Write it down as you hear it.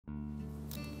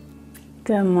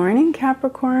Good morning,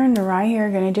 Capricorn. Right here,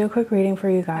 going to do a quick reading for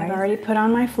you guys. I've already put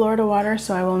on my Florida water,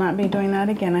 so I will not be doing that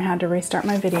again. I had to restart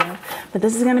my video. But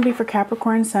this is going to be for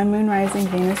Capricorn, Sun, Moon, Rising,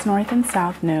 Venus, North, and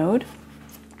South Node.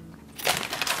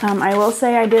 I will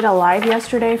say I did a live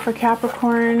yesterday for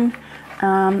Capricorn.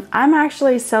 I'm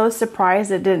actually so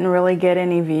surprised it didn't really get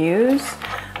any views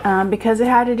because it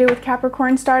had to do with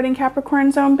Capricorn starting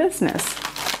Capricorn's own business.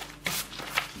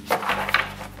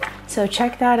 So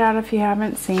check that out if you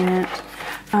haven't seen it.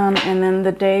 And then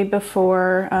the day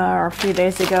before, or a few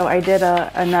days ago, I did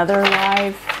another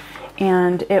live,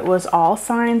 and it was all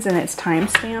signs, and it's time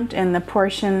stamped, and the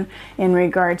portion in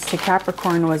regards to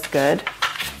Capricorn was good.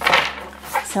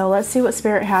 So let's see what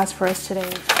Spirit has for us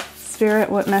today. Spirit,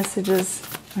 what messages?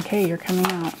 Okay, you're coming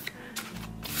out.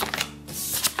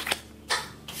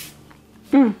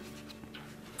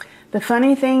 The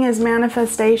funny thing is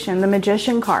manifestation, the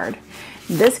Magician card.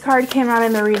 This card came out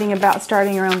in the reading about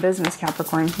starting your own business,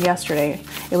 Capricorn, yesterday.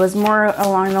 It was more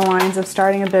along the lines of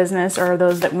starting a business, or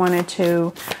those that wanted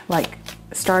to like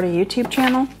start a YouTube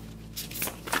channel.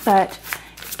 But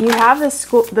you have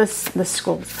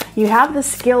you have the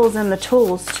skills and the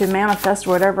tools to manifest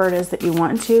whatever it is that you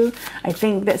want to. I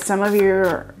think that some of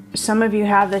you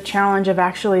have the challenge of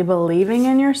actually believing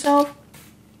in yourself.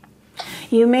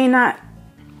 You may not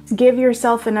give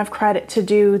yourself enough credit to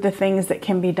do the things that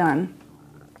can be done.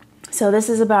 So this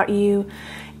is about you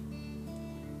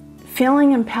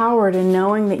feeling empowered and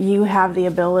knowing that you have the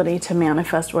ability to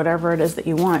manifest whatever it is that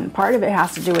you want. Part of it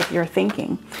has to do with your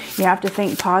thinking. You have to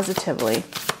think positively.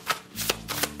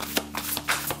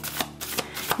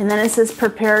 And then it says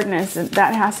preparedness, and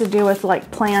that has to do with like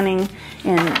planning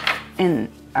and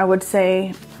I would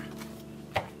say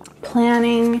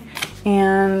planning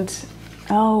and,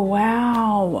 oh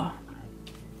wow,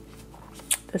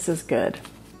 this is good.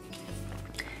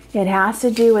 It has to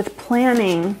do with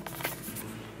planning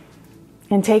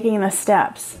and taking the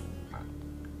steps.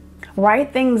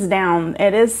 Write things down.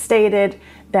 It is stated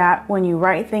that when you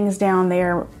write things down, they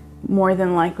are more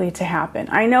than likely to happen.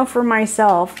 I know for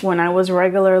myself, when I was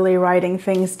regularly writing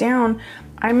things down,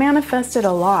 I manifested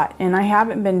a lot, and I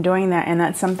haven't been doing that, and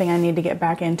that's something I need to get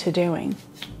back into doing.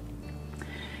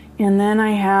 And then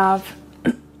I have,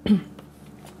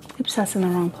 oops, that's in the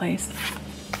wrong place.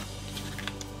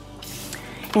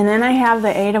 And then I have the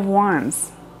Eight of Wands.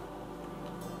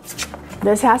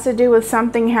 This has to do with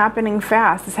something happening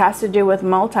fast. This has to do with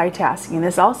multitasking.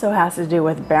 This also has to do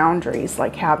with boundaries,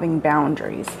 like having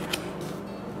boundaries.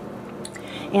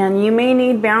 And you may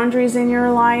need boundaries in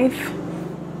your life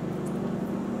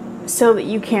so that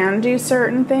you can do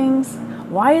certain things.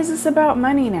 Why is this about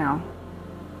money now?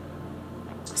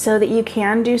 So that you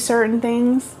can do certain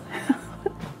things?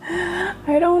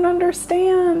 I don't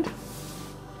understand.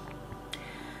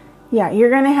 Yeah, you're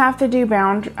going to have to do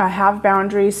have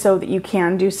boundaries so that you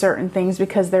can do certain things,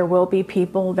 because there will be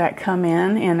people that come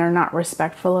in and are not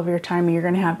respectful of your time. You're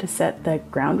going to have to set the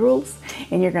ground rules,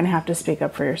 and you're going to have to speak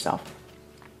up for yourself.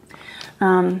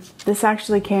 This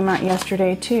actually came out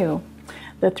yesterday too.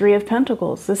 The Three of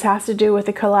Pentacles. This has to do with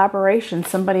a collaboration,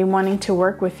 somebody wanting to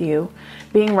work with you,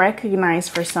 being recognized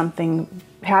for something,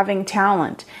 having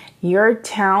talent. Your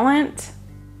talent,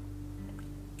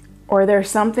 or there's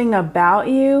something about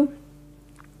you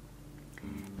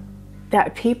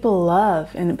that people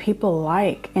love and people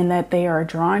like and that they are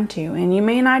drawn to. And you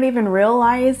may not even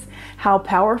realize how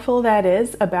powerful that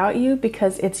is about you,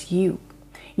 because it's you.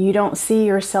 You don't see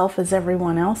yourself as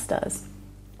everyone else does.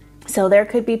 So there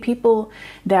could be people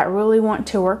that really want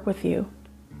to work with you.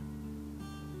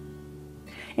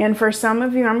 And for some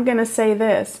of you, I'm going to say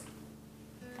this.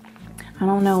 I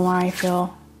don't know why I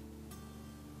feel...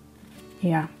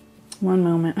 Yeah, one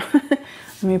moment.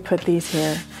 Let me put these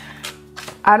here.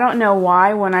 I don't know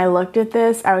why when I looked at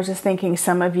this, I was just thinking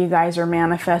some of you guys are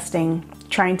manifesting,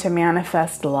 trying to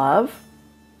manifest love.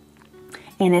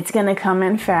 And it's going to come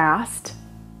in fast.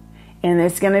 And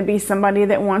it's going to be somebody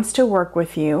that wants to work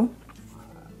with you.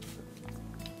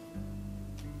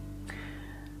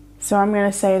 So I'm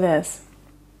going to say this.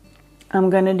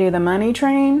 I'm going to do the money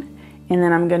train, and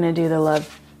then I'm going to do the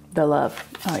love.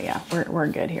 Oh yeah, we're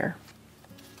good here.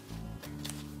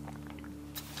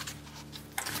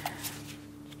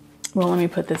 Well, let me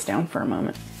put this down for a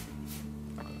moment.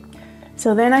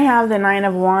 So then I have the Nine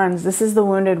of Wands. This is the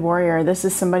wounded warrior. This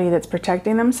is somebody that's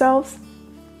protecting themselves.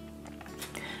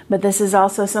 But this is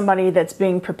also somebody that's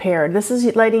being prepared. This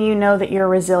is letting you know that you're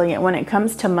resilient. When it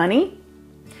comes to money,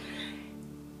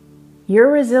 you're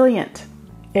resilient.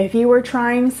 If you were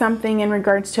trying something in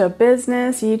regards to a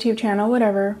business, YouTube channel,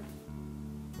 whatever,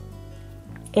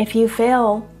 if you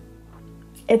fail,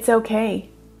 it's okay.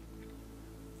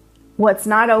 What's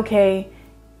not okay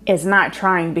is not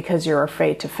trying because you're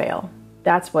afraid to fail.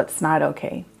 That's what's not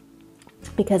okay.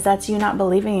 Because that's you not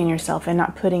believing in yourself and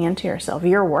not putting into yourself.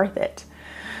 You're worth it.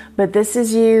 But this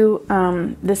is you,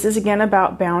 this is again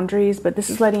about boundaries, but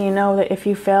this is letting you know that if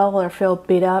you fail or feel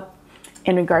beat up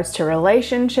in regards to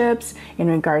relationships, in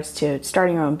regards to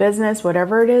starting your own business,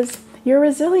 whatever it is, you're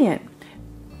resilient.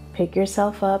 Pick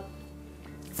yourself up,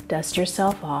 dust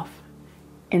yourself off,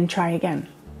 and try again.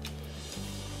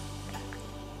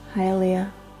 Hi,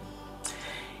 Leah.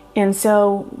 And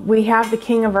so we have the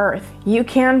King of Earth. You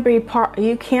can be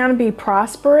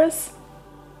prosperous,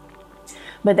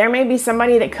 but there may be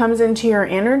somebody that comes into your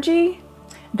energy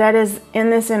that is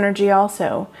in this energy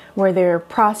also, where they're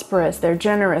prosperous, they're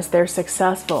generous, they're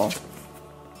successful.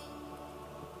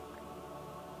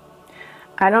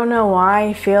 I don't know why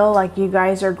I feel like you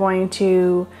guys are going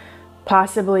to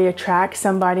possibly attract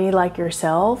somebody like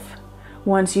yourself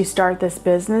once you start this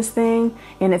business thing,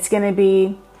 and it's going to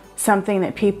be something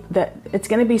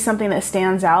that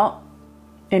stands out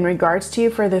in regards to you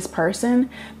for this person,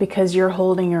 because you're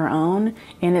holding your own,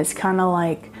 and it's kind of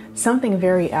like something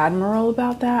very admirable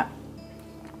about that.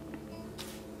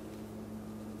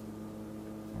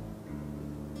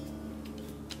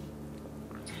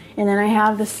 And then I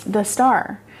have the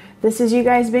star. This is you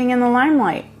guys being in the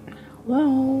limelight.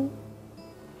 Whoa.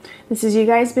 This is you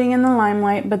guys being in the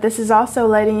limelight, but this is also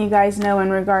letting you guys know in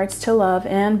regards to love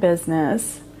and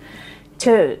business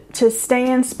to stay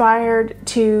inspired,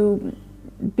 to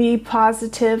be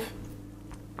positive,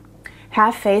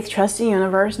 have faith, trust the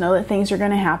universe, know that things are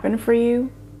going to happen for you.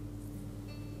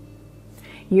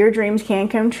 Your dreams can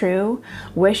come true.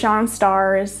 Wish on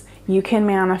stars. You can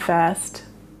manifest.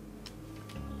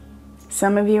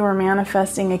 Some of you are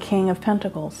manifesting a King of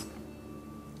Pentacles.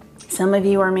 Some of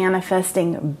you are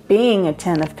manifesting being a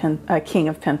King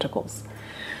of Pentacles.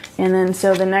 And then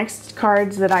so the next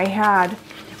cards that I had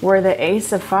were the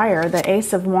Ace of Fire, the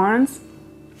Ace of Wands.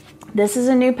 This is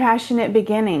a new passionate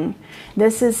beginning.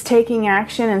 This is taking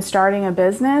action and starting a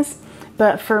business.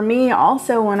 But for me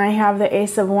also, when I have the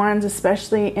Ace of Wands,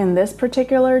 especially in this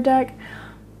particular deck,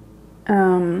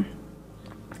 it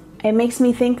makes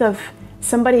me think of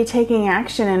somebody taking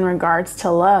action in regards to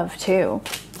love too.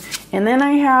 And then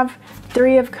I have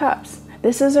Three of Cups.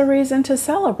 This is a reason to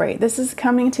celebrate. This is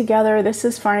coming together. This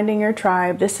is finding your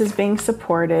tribe. This is being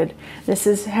supported. This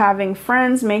is having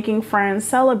friends, making friends,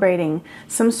 celebrating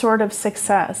some sort of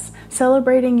success,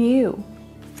 celebrating you.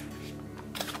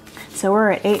 So we're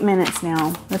at 8 minutes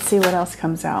now. Let's see what else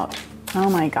comes out. Oh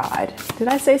my God. Did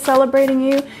I say celebrating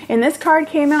you? And this card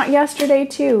came out yesterday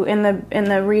too in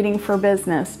the reading for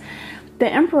business. The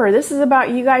Emperor. This is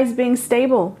about you guys being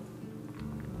stable,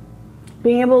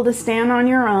 being able to stand on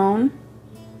your own.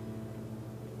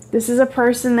 This is a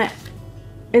person that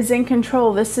is in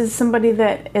control. This is somebody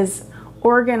that is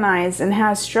organized and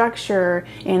has structure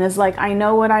and is like, I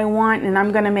know what I want and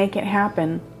I'm going to make it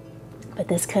happen. But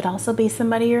this could also be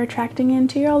somebody you're attracting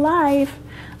into your life.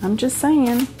 I'm just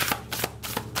saying.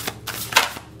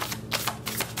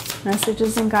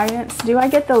 Messages and guidance. Do I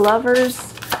get the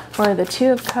Lovers or the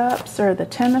Two of Cups or the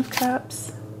Ten of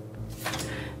Cups?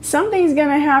 Something's going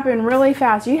to happen really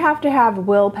fast. You have to have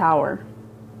willpower.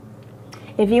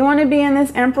 If you want to be in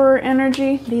this Emperor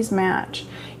energy, these match.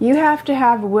 You have to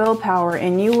have willpower,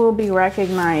 and you will be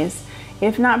recognized,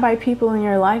 if not by people in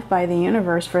your life, by the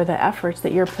universe for the efforts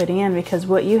that you're putting in, because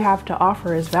what you have to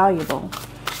offer is valuable.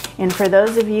 And for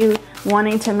those of you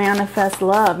wanting to manifest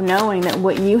love, knowing that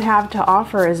what you have to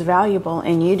offer is valuable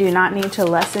and you do not need to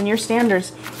lessen your standards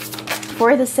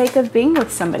for the sake of being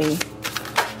with somebody.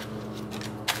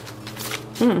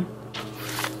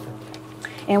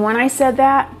 And when I said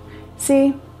that,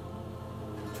 see,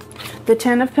 the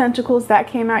Ten of Pentacles, that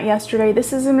came out yesterday.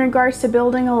 This is in regards to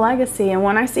building a legacy. And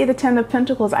when I see the Ten of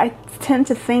Pentacles, I tend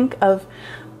to think of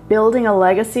building a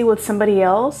legacy with somebody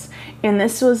else. And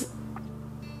this was...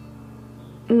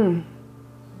 Ten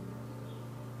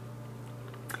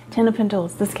of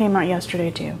Pentacles. This came out yesterday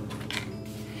too.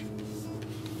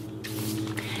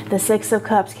 The Six of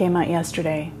Cups came out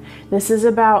yesterday. This is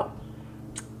about...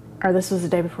 or this was the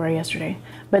day before yesterday.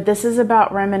 But this is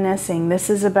about reminiscing. This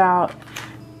is about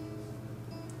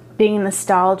being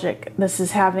nostalgic. This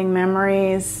is having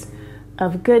memories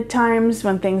of good times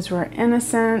when things were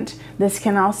innocent. This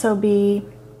can also be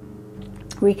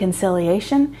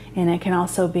reconciliation, and it can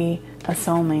also be a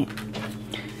soulmate.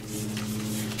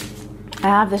 I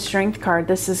have the Strength card.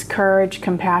 This is courage,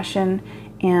 compassion,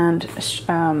 and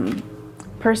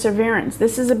perseverance.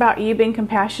 This is about you being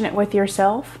compassionate with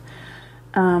yourself.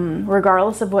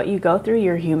 Regardless of what you go through,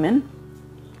 you're human.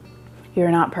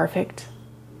 You're not perfect.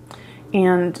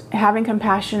 and having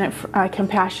compassion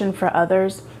for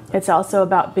others. It's also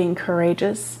about being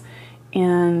courageous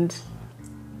and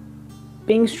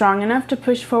being strong enough to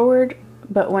push forward,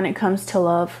 but when it comes to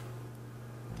love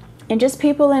and just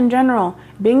people in general,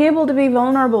 being able to be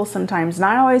vulnerable sometimes,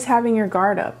 not always having your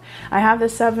guard up. I have the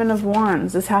 7 of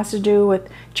Wands. This has to do with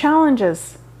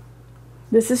challenges.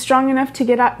 This is strong enough to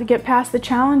get past the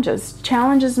challenges.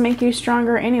 Challenges make you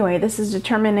stronger anyway. This is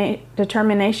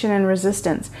determination and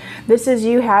resistance. This is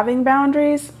you having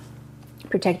boundaries,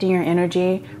 protecting your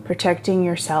energy, protecting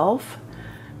yourself,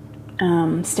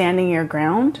 standing your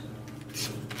ground.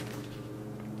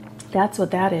 That's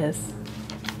what that is.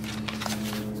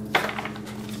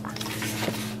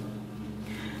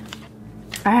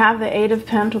 I have the 8 of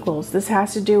Pentacles. This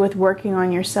has to do with working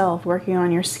on yourself, working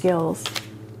on your skills,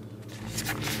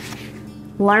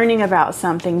 learning about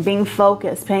something, being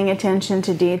focused, paying attention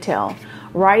to detail,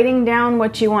 writing down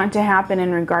what you want to happen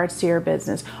in regards to your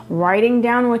business, writing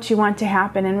down what you want to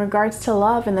happen in regards to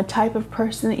love and the type of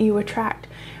person that you attract.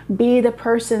 Be the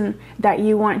person that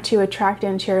you want to attract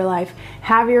into your life.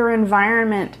 Have your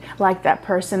environment like that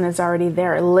person is already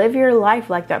there. Live your life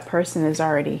like that person is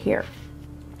already here.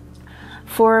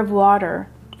 4 of Water,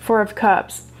 4 of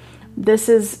Cups. This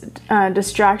is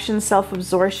distraction,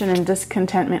 self-absorption, and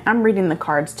discontentment. I'm reading the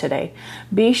cards today.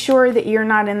 Be sure that you're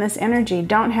not in this energy.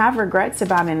 Don't have regrets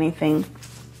about anything.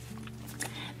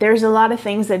 There's a lot of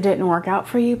things that didn't work out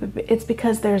for you, but it's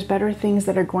because there's better things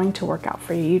that are going to work out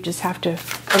for you. You just have to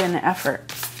put in the effort.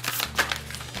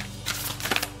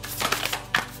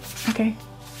 Okay.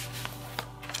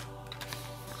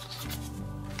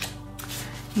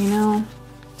 You know,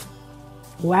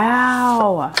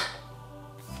 wow.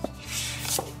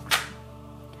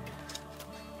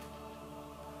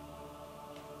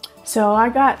 So I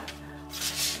got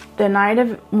the Knight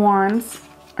of Wands,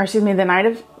 or excuse me, the Knight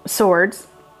of Swords.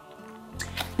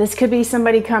 This could be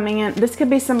somebody coming in. This could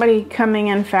be somebody coming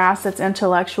in fast that's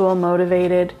intellectual,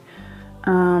 motivated.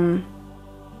 I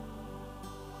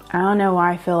don't know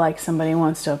why I feel like somebody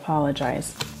wants to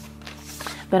apologize.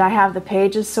 But I have the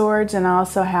Page of Swords and I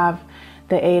also have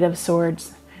the 8 of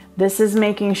Swords. This is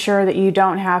making sure that you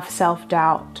don't have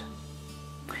self-doubt.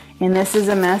 And this is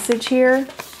a message here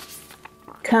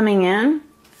coming in.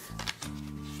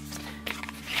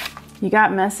 You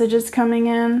got messages coming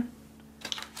in.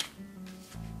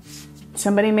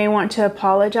 Somebody may want to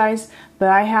apologize, but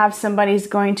I have somebody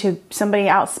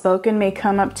outspoken may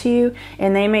come up to you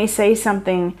and they may say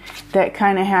something that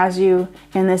kind of has you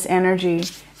in this energy.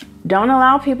 Don't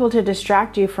allow people to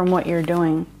distract you from what you're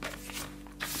doing.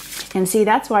 And see,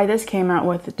 that's why this came out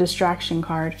with the distraction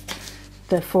card,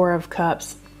 the 4 of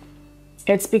Cups.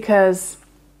 It's because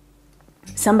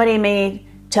somebody may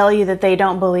tell you that they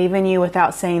don't believe in you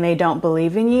without saying they don't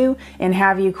believe in you and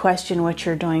have you question what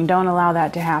you're doing. Don't allow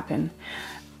that to happen.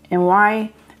 And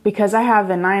why? Because I have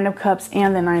the 9 of Cups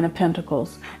and the 9 of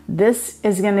Pentacles. This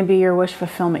is going to be your wish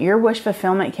fulfillment. Your wish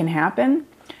fulfillment can happen.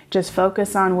 Just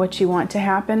focus on what you want to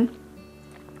happen,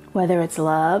 whether it's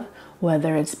love,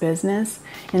 whether it's business.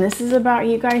 And this is about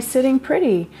you guys sitting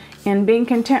pretty and being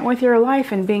content with your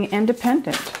life and being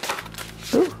independent.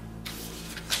 Ooh.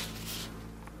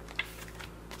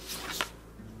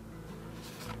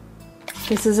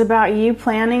 This is about you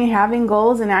planning, having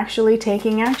goals, and actually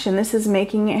taking action. This is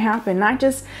making it happen. Not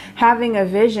just having a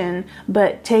vision,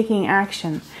 but taking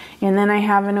action. And then I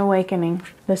have an awakening.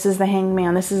 This is the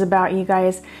Hangman. This is about you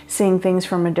guys seeing things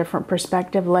from a different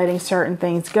perspective, letting certain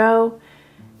things go,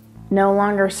 no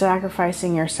longer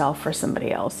sacrificing yourself for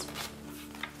somebody else.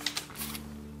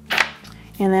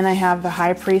 And then I have the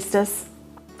High Priestess.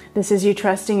 This is you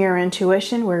trusting your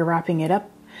intuition. We're wrapping it up.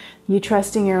 You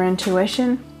trusting your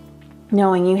intuition,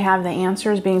 knowing you have the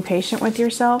answers, being patient with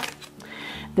yourself.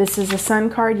 This is a Sun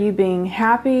card, you being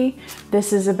happy.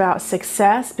 This is about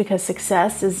success, because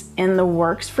success is in the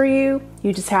works for you.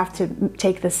 You just have to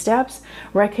take the steps.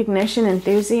 Recognition,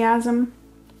 enthusiasm.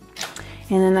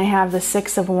 And then I have the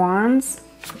 6 of Wands.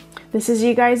 This is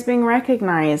you guys being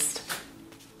recognized,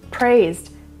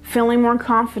 praised, feeling more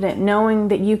confident, knowing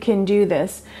that you can do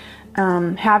this,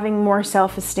 having more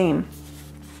self-esteem.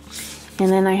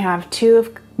 And then I have 2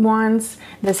 of Wands.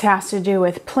 This has to do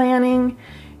with planning,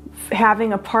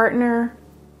 having a partner.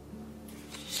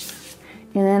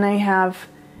 And then I have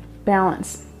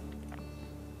Balance.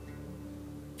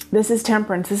 This is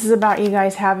Temperance. This is about you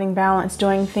guys having balance,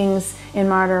 doing things in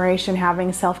moderation,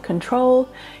 having self-control,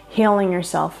 healing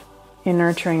yourself, and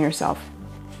nurturing yourself.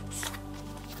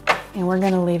 And we're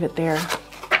going to leave it there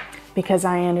because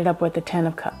I ended up with the 10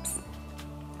 of Cups.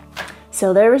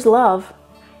 So there's love.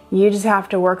 You just have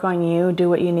to work on you, do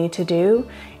what you need to do,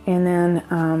 and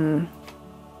then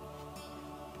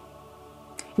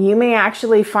You may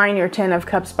actually find your 10 of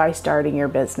Cups by starting your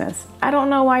business. I don't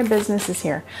know why business is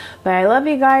here, but I love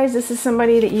you guys. This is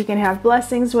somebody that you can have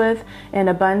blessings with, an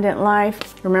abundant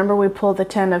life. Remember, we pulled the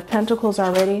 10 of Pentacles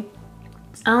already.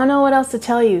 I don't know what else to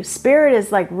tell you. Spirit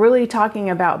is like really talking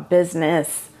about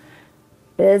business.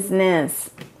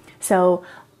 Business. So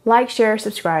like, share,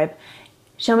 subscribe.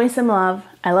 Show me some love.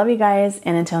 I love you guys.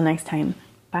 And until next time,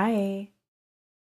 bye.